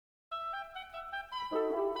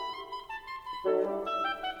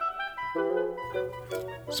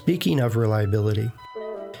Speaking of reliability,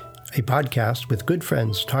 a podcast with good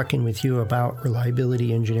friends talking with you about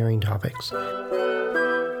reliability engineering topics.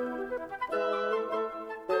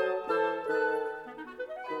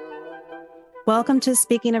 Welcome to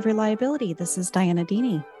Speaking of Reliability. This is Diana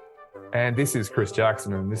Deeney. And this is Chris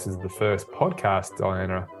Jackson, and this is the first podcast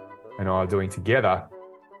Diana and I are doing together.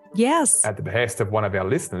 Yes. At the behest of one of our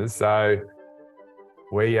listeners. So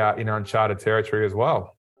we are in uncharted territory as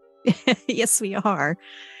well. Yes, we are.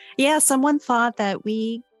 Yeah, someone thought that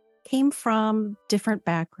we came from different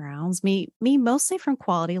backgrounds. Me mostly from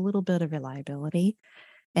quality, a little bit of reliability,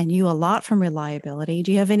 and you a lot from reliability.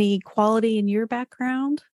 Do you have any quality in your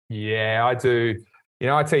background? Yeah, I do. You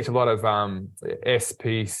know, I teach a lot of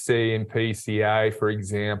SPC and PCA, for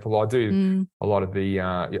example. I do a lot of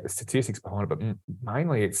the statistics behind it, but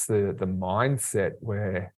mainly it's the mindset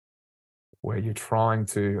where you're trying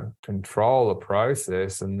to control a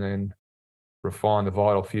process and then refine the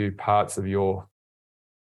vital few parts of your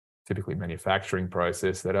typically manufacturing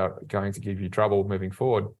process that are going to give you trouble moving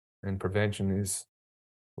forward. And prevention is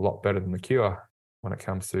a lot better than the cure when it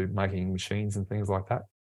comes to making machines and things like that.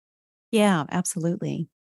 Yeah, absolutely.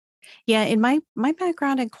 Yeah, in my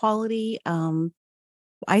background in quality, I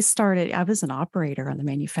was an operator on the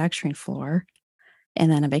manufacturing floor,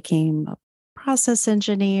 and then I became a process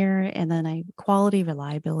engineer, and then a quality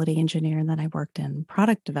reliability engineer, and then I worked in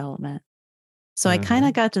product development. So I kind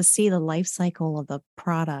of got to see the life cycle of the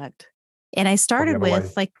product. And I started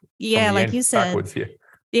with like you said.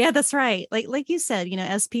 Yeah, that's right. Like you said,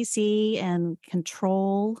 SPC and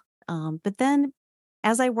control. But then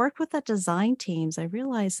as I worked with the design teams, I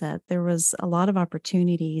realized that there was a lot of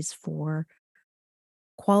opportunities for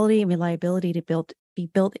quality and reliability to be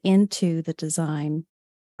built into the design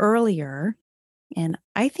earlier. And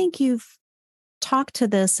I think you've talked to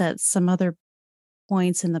this at some other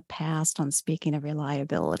points in the past on Speaking of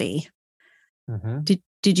Reliability.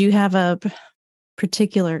 Did you have a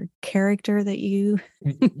particular character that you?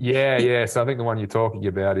 Yeah. So I think the one you're talking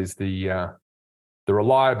about is the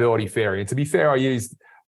reliability fairy. And to be fair, I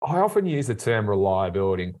often use the term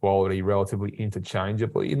reliability and quality relatively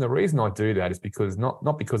interchangeably. And the reason I do that is because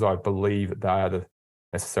not because I believe that they are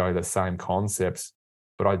necessarily the same concepts,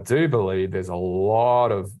 but I do believe there's a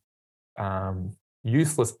lot of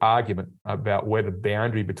useless argument about where the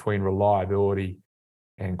boundary between reliability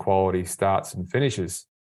and quality starts and finishes.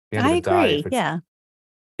 At the end of the agree. Day,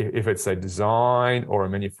 if it's a design or a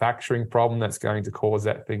manufacturing problem that's going to cause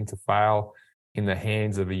that thing to fail in the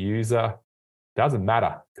hands of a user, doesn't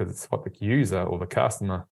matter because it's what the user or the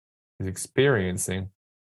customer is experiencing.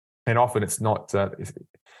 And often it's not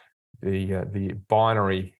the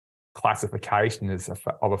binary classification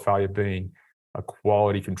of a failure being a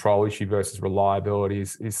quality control issue versus reliability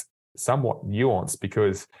is somewhat nuanced,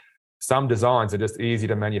 because some designs are just easy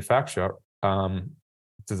to manufacture.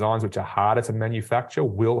 Designs which are harder to manufacture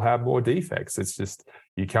will have more defects. It's just,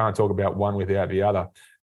 you can't talk about one without the other.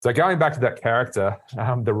 So going back to that character,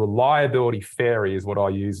 the reliability fairy is what I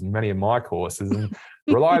use in many of my courses. And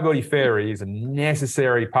reliability fairy is a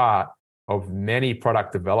necessary part of many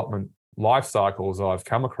product development life cycles I've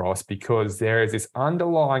come across, because there is this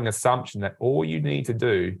underlying assumption that all you need to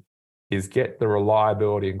do is get the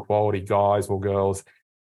reliability and quality guys or girls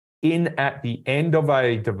in at the end of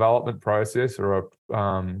a development process, or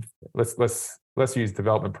let's use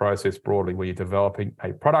development process broadly, where you're developing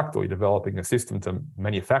a product or you're developing a system to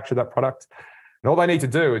manufacture that product. And all they need to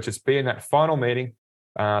do is just be in that final meeting,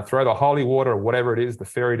 throw the holy water or whatever it is, the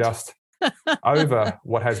fairy dust, over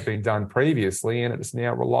what has been done previously, and it's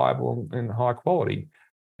now reliable and high quality.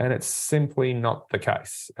 And it's simply not the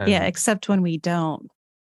case. Yeah, except when we don't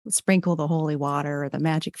sprinkle the holy water or the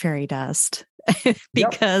magic fairy dust.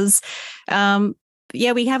 Because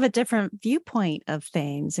we have a different viewpoint of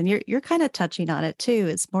things, and you're kind of touching on it too.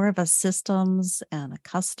 It's more of a systems and a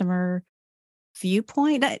customer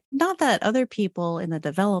viewpoint. Not that other people in the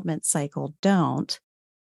development cycle don't,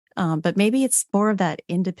 but maybe it's more of that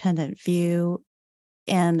independent view,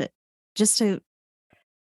 and just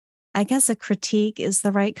I guess a critique is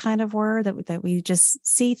the right kind of word, that we just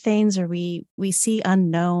see things, or we see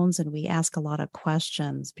unknowns and we ask a lot of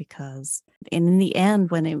questions, because in the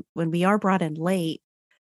end, when we are brought in late,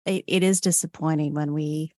 it is disappointing when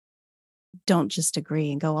we don't just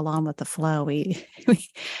agree and go along with the flow. We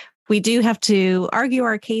do have to argue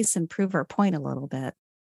our case and prove our point a little bit.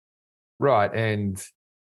 Right. And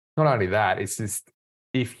not only that, it's just,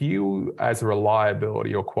 if you as a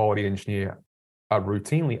reliability or quality engineer are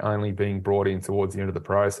routinely only being brought in towards the end of the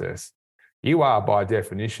process, you are by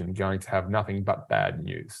definition going to have nothing but bad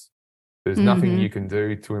news. There's nothing you can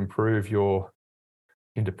do to improve your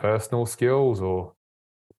interpersonal skills or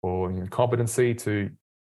competency to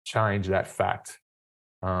change that fact.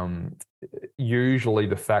 Usually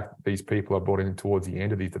the fact that these people are brought in towards the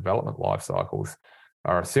end of these development life cycles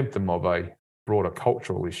are a symptom of a broader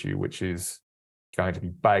cultural issue, which is going to be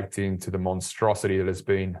baked into the monstrosity that has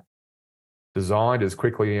been designed as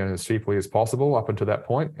quickly and as cheaply as possible up until that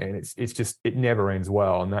point. And it's just, it never ends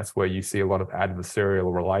well. And that's where you see a lot of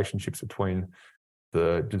adversarial relationships between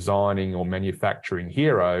the designing or manufacturing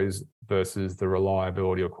heroes versus the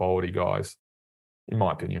reliability or quality guys, in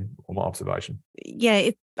my opinion, or my observation. Yeah,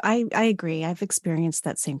 I agree. I've experienced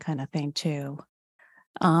that same kind of thing too.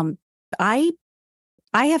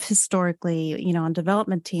 I have historically, on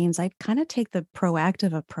development teams, I kind of take the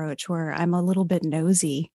proactive approach where I'm a little bit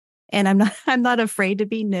nosy, and I'm not afraid to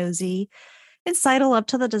be nosy and sidle up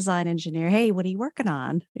to the design engineer. Hey, what are you working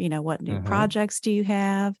on? What new projects do you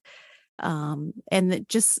have? And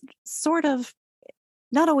just sort of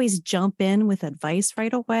not always jump in with advice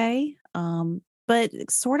right away, but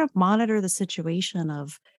sort of monitor the situation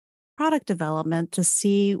of product development to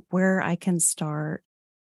see where I can start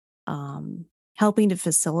helping to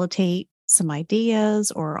facilitate some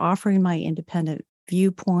ideas or offering my independent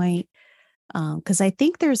viewpoint. Because I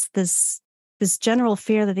think there's this general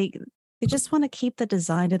fear that they just want to keep the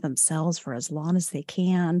design to themselves for as long as they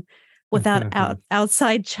can without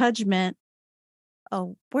outside judgment.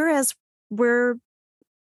 Whereas we're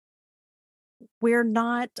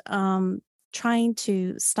not trying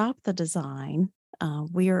to stop the design.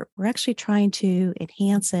 We're actually trying to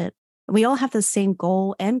enhance it. We all have the same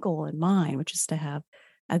end goal in mind, which is to have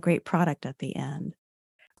a great product at the end.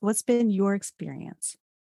 What's been your experience?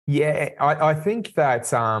 Yeah, I think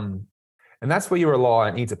that, and that's where you rely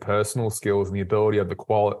on interpersonal skills and the ability of the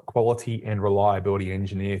quality and reliability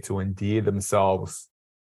engineer to endear themselves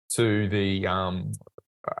to the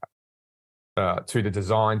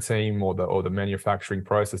design team or the manufacturing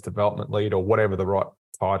process development lead or whatever the right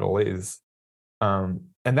title is.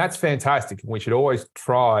 And that's fantastic. We should always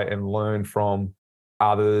try and learn from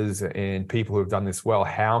others and people who have done this well,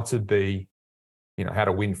 how to be, how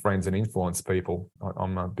to win friends and influence people.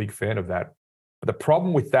 I'm a big fan of that. But the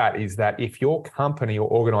problem with that is that if your company or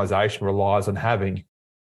organization relies on having,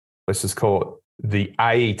 let's just call it the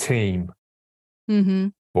A team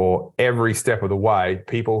for every step of the way,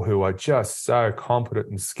 people who are just so competent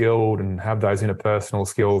and skilled and have those interpersonal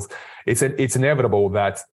skills, it's inevitable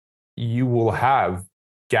that you will have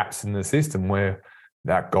gaps in the system where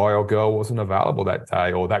that guy or girl wasn't available that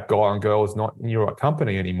day, or that guy or girl is not in your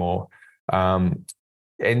company anymore.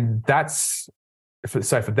 And that's,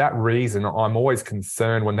 so for that reason, I'm always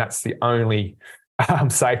concerned when that's the only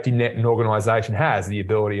safety net an organization has, the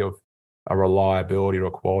ability of a reliability or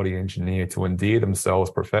a quality engineer to endear themselves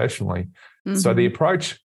professionally. So the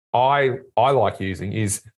approach I like using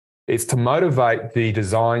is to motivate the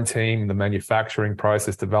design team, the manufacturing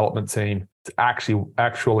process development team to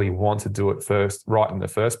actually want to do it first, right in the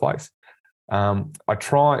first place. When I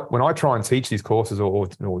try and teach these courses or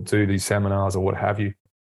do these seminars or what have you,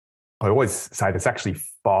 I always say there's actually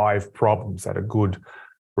 5 problems that a good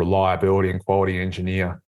reliability and quality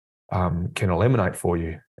engineer can eliminate for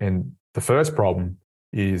you. And the first problem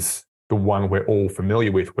is the one we're all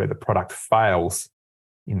familiar with, where the product fails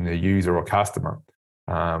in the user or customer.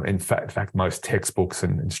 In fact, most textbooks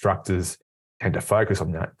and instructors tend to focus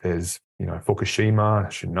on that. There's, Fukushima,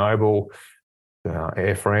 Chernobyl, the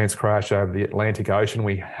Air France crash over the Atlantic Ocean.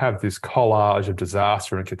 We have this collage of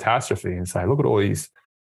disaster and catastrophe and say, look at all these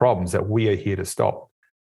problems that we are here to stop.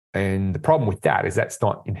 And the problem with that is that's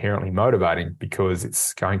not inherently motivating, because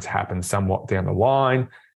it's going to happen somewhat down the line.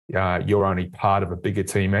 You're only part of a bigger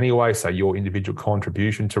team anyway, so your individual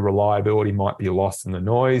contribution to reliability might be lost in the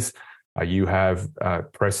noise. You have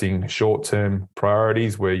pressing short-term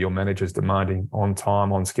priorities where your manager's demanding on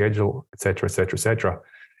time, on schedule, et cetera, et cetera, et cetera.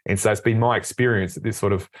 And so it's been my experience that this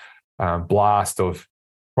sort of blast of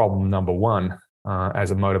problem number 1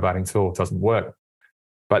 as a motivating tool doesn't work.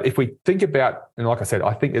 But if we think about, and like I said,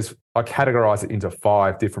 I categorize it into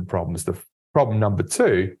 5 different problems. The problem number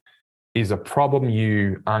 2 is a problem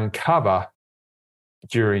you uncover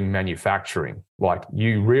during manufacturing. Like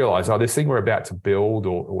you realize, this thing we're about to build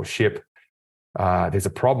or ship, there's a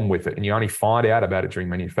problem with it, and you only find out about it during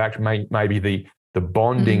manufacturing. Maybe the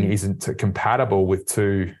bonding isn't compatible with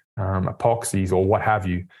 2 epoxies or what have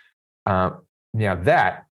you. Now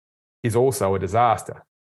that is also a disaster.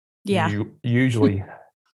 Yeah. You usually,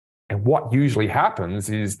 and what usually happens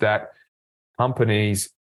is that companies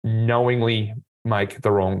knowingly make the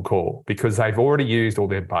wrong call because they've already used all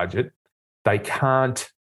their budget. They can't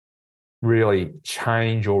really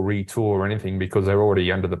change or retool or anything because they're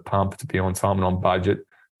already under the pump to be on time and on budget.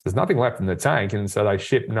 There's nothing left in the tank. And so they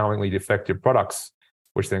ship knowingly defective products,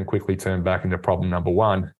 which then quickly turn back into problem number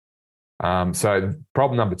one. So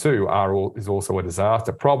problem number two is also a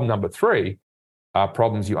disaster. Problem number three are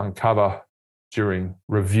problems you uncover during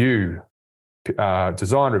review,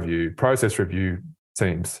 design review, process review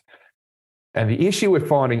teams. And the issue with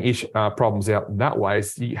finding problems out in that way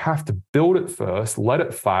is you have to build it first, let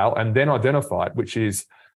it fail, and then identify it, which is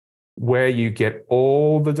where you get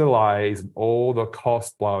all the delays and all the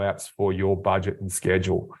cost blowouts for your budget and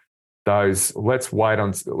schedule. Those let's wait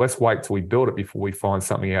till we build it before we find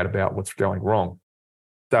something out about what's going wrong.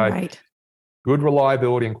 So right. Good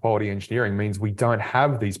reliability and quality engineering means we don't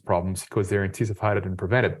have these problems because they're anticipated and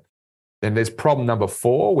prevented. Then there's problem number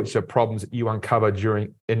 4, which are problems that you uncover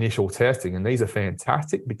during initial testing. And these are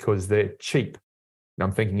fantastic because they're cheap. And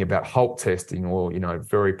I'm thinking about halt testing or,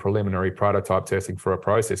 very preliminary prototype testing for a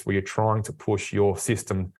process where you're trying to push your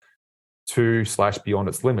system to/beyond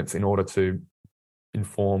its limits in order to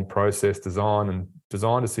inform process design and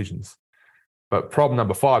design decisions. But problem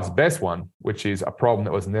number 5 is the best one, which is a problem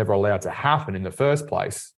that was never allowed to happen in the first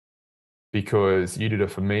place because you did a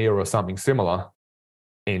FMEA or something similar,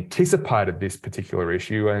 anticipated this particular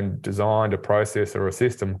issue and designed a process or a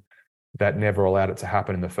system that never allowed it to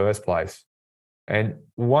happen in the first place. And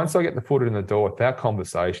once I get the foot in the door with that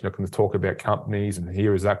conversation, I can talk about companies, and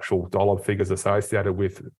here is actual dollar figures associated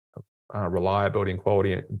with reliability and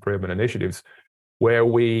quality improvement initiatives, where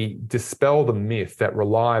we dispel the myth that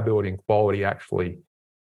reliability and quality actually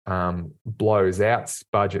blows out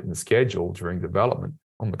budget and schedule during development.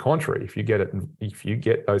 On the contrary, if you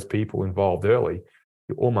get those people involved early,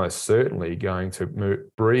 you're almost certainly going to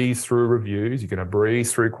breeze through reviews. You're going to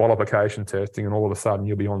breeze through qualification testing, and all of a sudden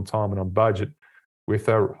you'll be on time and on budget with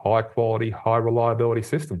a high quality, high reliability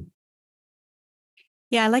system.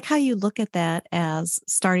 Yeah, I like how you look at that as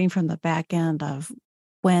starting from the back end of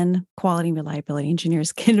when quality and reliability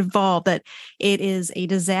engineers get involved, that it is a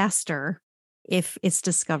disaster if it's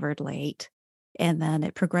discovered late. And then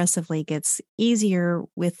it progressively gets easier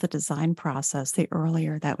with the design process the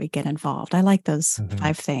earlier that we get involved. I like those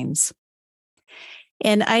 5 things.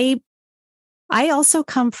 And I also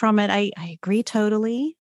come from it. I agree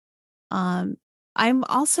totally. I'm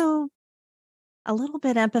also a little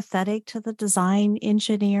bit empathetic to the design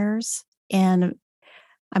engineers, and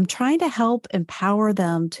I'm trying to help empower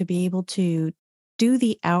them to be able to do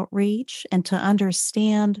the outreach and to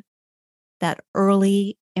understand that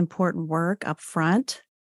early important work up front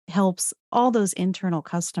helps all those internal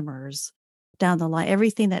customers down the line.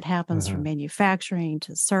 Everything that happens from manufacturing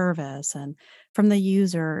to service and from the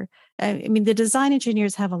user. I mean, the design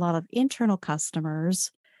engineers have a lot of internal customers,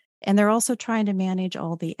 and they're also trying to manage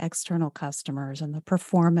all the external customers and the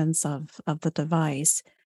performance of the device.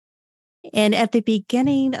 And at the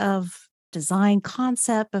beginning of design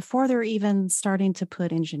concept, before they're even starting to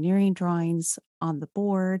put engineering drawings on the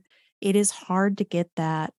board, it is hard to get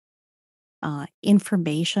that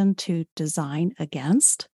information to design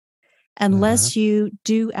against unless you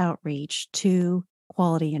do outreach to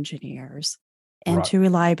quality engineers and to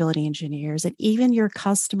reliability engineers and even your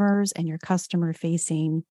customers and your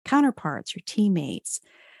customer-facing counterparts, your teammates.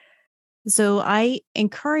 So I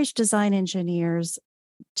encourage design engineers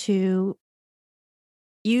to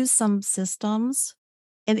use some systems.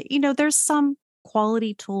 And, there's some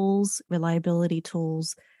quality tools, reliability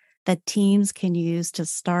tools that teams can use to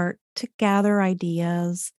start to gather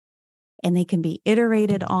ideas, and they can be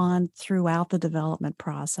iterated on throughout the development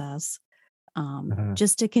process,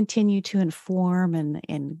 just to continue to inform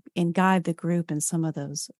and guide the group in some of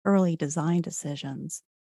those early design decisions.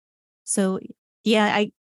 So,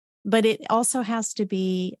 but it also has to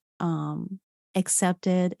be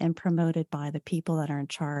accepted and promoted by the people that are in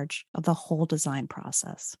charge of the whole design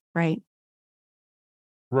process, right?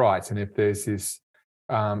 Right. And if there's this,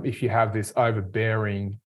 if you have this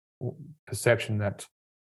overbearing perception that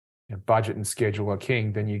budget and schedule are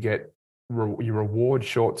king, then you reward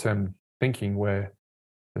short-term thinking where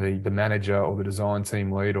the manager or the design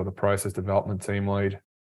team lead or the process development team lead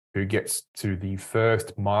who gets to the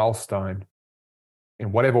first milestone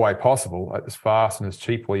in whatever way possible as fast and as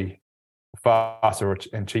faster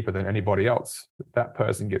and cheaper than anybody else, that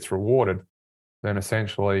person gets rewarded, then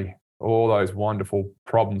essentially all those wonderful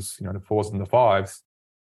problems, the 4s and the 5s,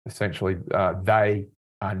 essentially they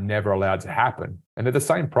are never allowed to happen. And they're the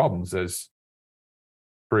same problems as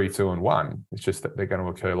 3, 2, and 1. It's just that they're going to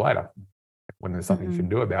occur later when there's something you can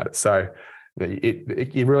do about it. So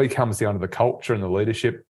it really comes down to the culture and the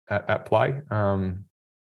leadership at play.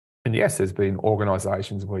 And yes, there's been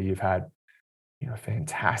organizations where you've had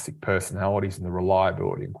fantastic personalities in the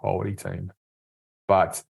reliability and quality team.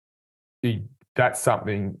 But that's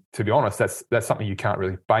something, to be honest, that's something you can't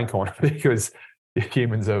really bank on because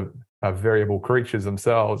humans are variable creatures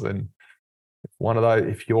themselves. And one of those,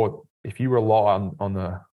 if you rely on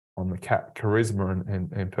the charisma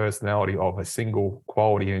and personality of a single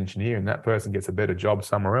quality engineer, and that person gets a better job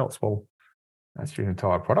somewhere else, well, that's your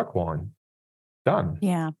entire product line done.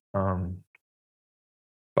 Yeah.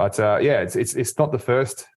 But it's not the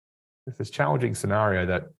first. It's this challenging scenario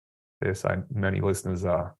that there's so many listeners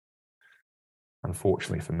are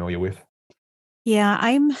unfortunately familiar with.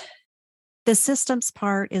 Yeah, the systems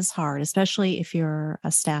part is hard, especially if you're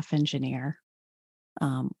a staff engineer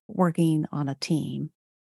working on a team.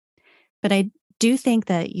 But I do think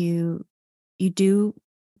that you do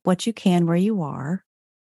what you can where you are,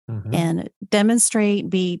 and demonstrate,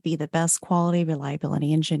 be the best quality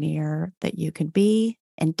reliability engineer that you can be,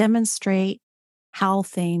 and demonstrate how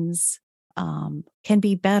things can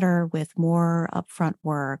be better with more upfront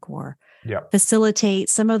work, or facilitate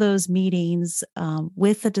some of those meetings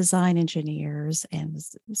with the design engineers, and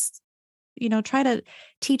try to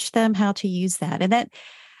teach them how to use that. And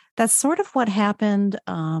that's sort of what happened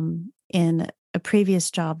in a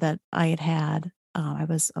previous job that I had. I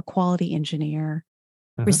was a quality engineer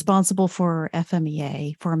responsible for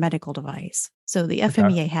FMEA for a medical device. So the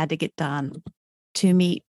FMEA had to get done to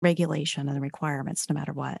meet regulation and the requirements no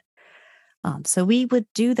matter what. So we would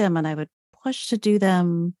do them, and I would push to do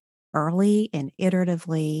them early and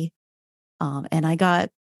iteratively. And I got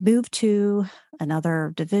moved to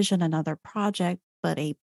another division, another project, but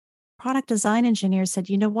a product design engineer said,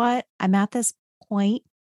 you know what, I'm at this point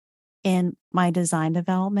in my design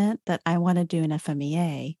development that I want to do an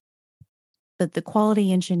FMEA, but the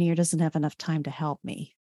quality engineer doesn't have enough time to help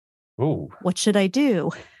me. Ooh. What should I do?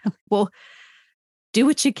 Well, do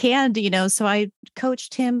what you can, So I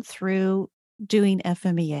coached him through doing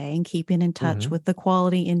FMEA and keeping in touch with the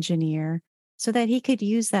quality engineer so that he could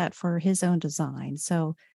use that for his own design.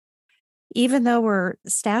 So even though we're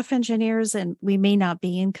staff engineers and we may not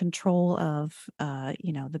be in control of,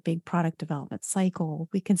 the big product development cycle,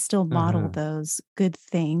 we can still model those good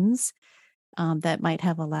things that might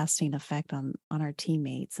have a lasting effect on our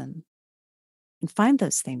teammates, and find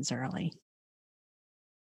those things early.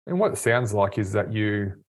 And what it sounds like is that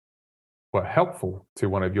you were helpful to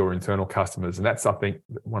one of your internal customers. And that's, I think,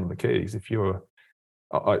 one of the keys. If you're,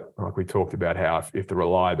 like we talked about, how if the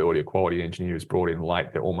reliability or quality engineer is brought in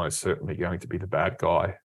late, they're almost certainly going to be the bad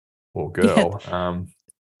guy or girl.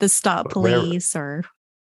 The stop police or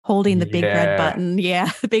holding the big red button. Yeah,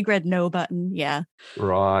 the big red no button. Yeah.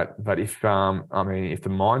 Right. But if the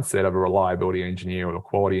mindset of a reliability engineer or a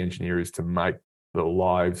quality engineer is to make the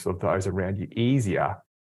lives of those around you easier,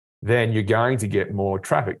 then you're going to get more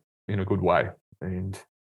traffic in a good way. And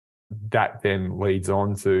that then leads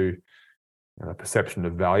on to a perception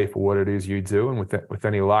of value for what it is you do. And with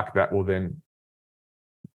any luck, that will then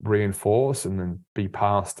reinforce and then be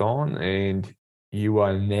passed on. And you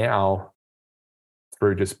are now,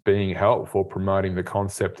 through just being helpful, promoting the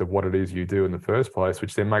concept of what it is you do in the first place,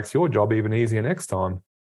 which then makes your job even easier next time.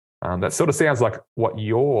 That sort of sounds like what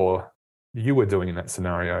you were doing in that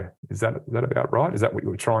scenario. Is that about right? Is that what you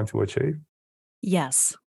were trying to achieve?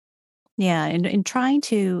 Yes. Yeah. And in trying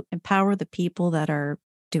to empower the people that are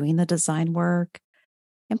doing the design work,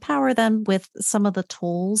 empower them with some of the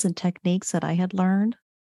tools and techniques that I had learned,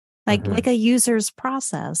 like a user's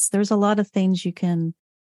process. There's a lot of things you can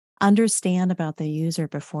understand about the user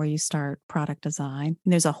before you start product design.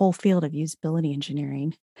 And there's a whole field of usability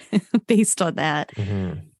engineering based on that.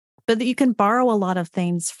 But you can borrow a lot of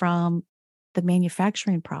things from the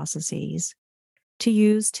manufacturing processes to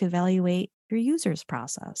use to evaluate your user's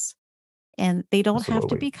process. And they don't have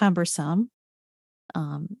to be cumbersome.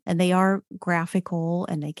 And they are graphical,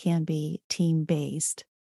 and they can be team-based.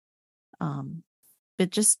 But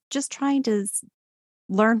just trying to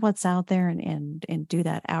learn what's out there and do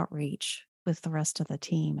that outreach with the rest of the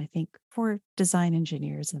team. I think for design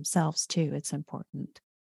engineers themselves too, it's important.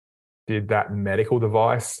 Did that medical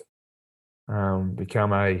device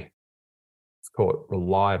become let's call it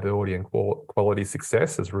reliability and quality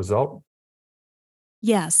success as a result?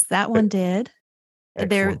 Yes, that one did.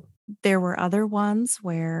 Excellent. There were other ones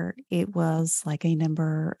where it was like a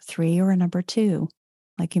number 3 or a number 2.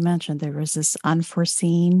 Like you mentioned, there was this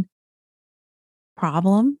unforeseen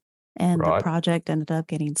problem, and the project ended up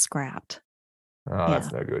getting scrapped. Oh,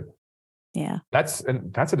 that's no good. Yeah. That's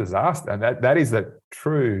a disaster. And that is the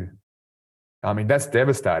true, that's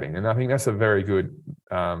devastating. And I think that's a very good,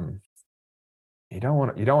 you don't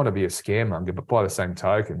want to be a scarmonger, but by the same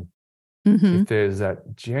token, Mm-hmm. if there's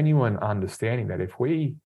that genuine understanding that if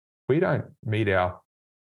we don't meet our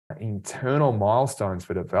internal milestones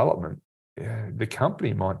for development, the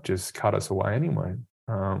company might just cut us away anyway.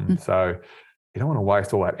 So you don't want to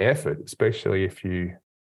waste all that effort, especially if you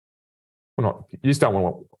just don't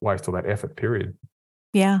want to waste all that effort, period.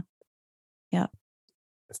 Yeah. Yeah.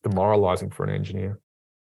 It's demoralizing for an engineer.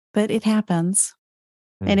 But it happens.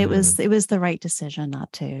 And it was Mm-hmm. the right decision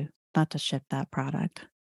not to ship that product.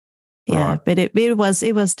 Yeah. Right. But it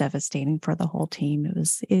was devastating for the whole team.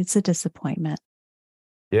 It's a disappointment.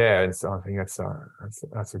 Yeah, and so I think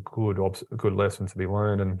that's a good lesson to be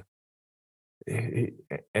learned,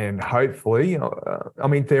 and hopefully, I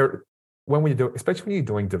mean, especially when you're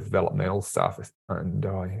doing developmental stuff, and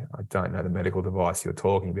I don't know the medical device you're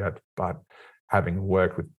talking about, but having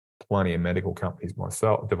worked with plenty of medical companies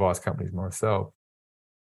myself, device companies myself,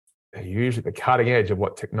 they're usually the cutting edge of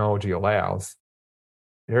what technology allows.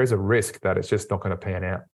 There is a risk that it's just not going to pan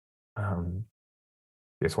out.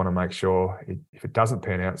 You just want to make sure if it doesn't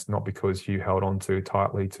pan out, it's not because you held on too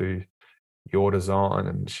tightly to your design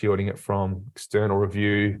and shielding it from external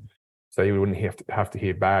review, so you wouldn't have to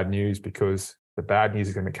hear bad news, because the bad news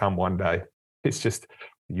is going to come one day. It's just,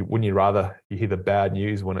 wouldn't you rather you hear the bad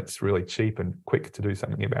news when it's really cheap and quick to do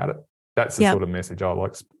something about it? That's the sort of message I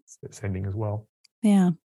like sending as well.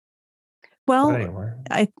 Yeah. Well, but anyway,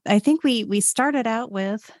 I think we started out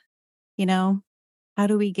with, how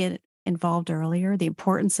do we get involved earlier, the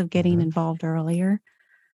importance of getting involved earlier,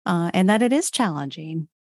 and that it is challenging.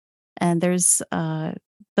 And there's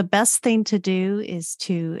the best thing to do is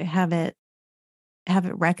to have it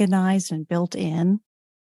recognized and built in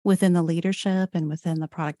within the leadership and within the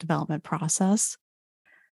product development process.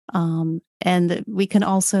 And we can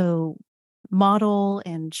also model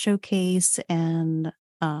and showcase and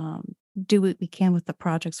do what we can with the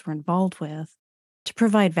projects we're involved with to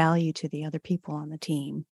provide value to the other people on the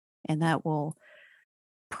team. And that will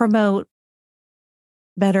promote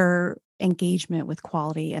better engagement with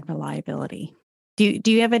quality and reliability. Do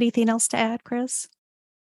you have anything else to add, Chris?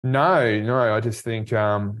 No. I just think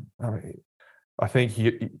I think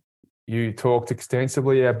you talked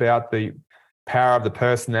extensively about the power of the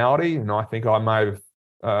personality, and I think I may have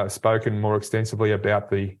spoken more extensively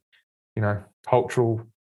about the cultural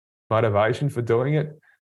motivation for doing it.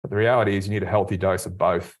 But the reality is, you need a healthy dose of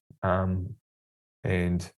both, and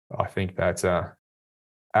I think that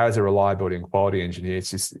as a reliability and quality engineer,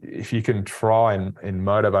 it's just, if you can try and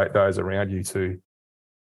motivate those around you to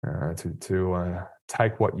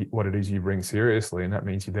take what it is you bring seriously, and that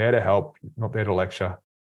means you're there to help, not there to lecture.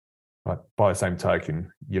 But by the same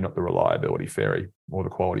token, you're not the reliability fairy or the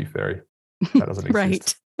quality fairy. That doesn't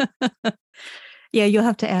exist. Right. Yeah, you'll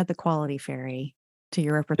have to add the quality fairy to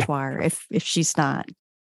your repertoire if she's not.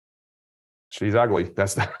 She's ugly.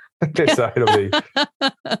 That's so it'll be.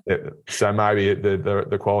 So maybe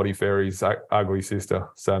the quality fairy's ugly sister.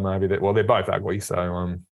 So maybe they're both ugly.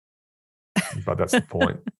 So but that's the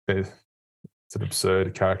point. It's an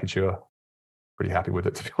absurd caricature. Pretty happy with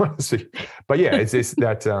it, to be honest with you. But yeah, it's this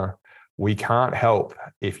that we can't help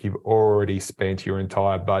if you've already spent your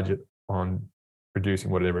entire budget on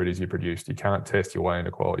producing whatever it is you produced. You can't test your way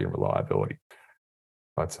into quality and reliability.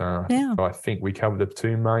 But I think we covered the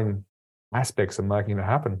two main aspects of making it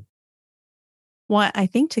happen. Well, I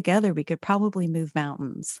think together we could probably move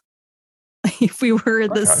mountains if we were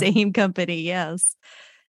the same company. Yes.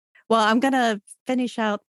 Well, I'm going to finish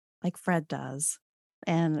out like Fred does,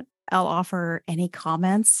 and I'll offer any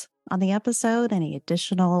comments on the episode, any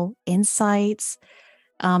additional insights,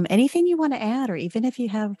 anything you want to add, or even if you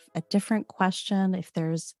have a different question, if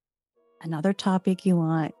there's another topic you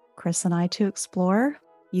want Chris and I to explore,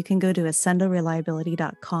 you can go to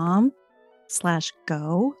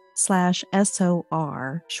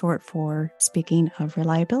accendoreliability.com/go/SOR, short for Speaking of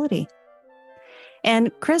Reliability.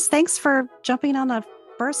 And Chris, thanks for jumping on a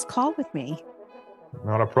first call with me.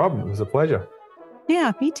 Not a problem. It was a pleasure.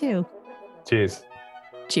 Yeah, me too. Cheers.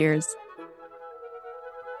 Cheers.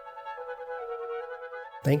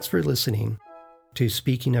 Thanks for listening to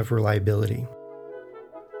Speaking of Reliability.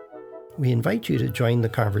 We invite you to join the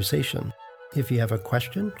conversation. If you have a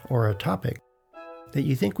question or a topic that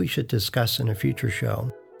you think we should discuss in a future show,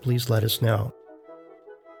 please let us know.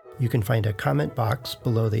 You can find a comment box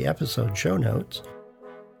below the episode show notes,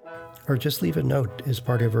 or just leave a note as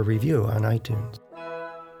part of a review on iTunes.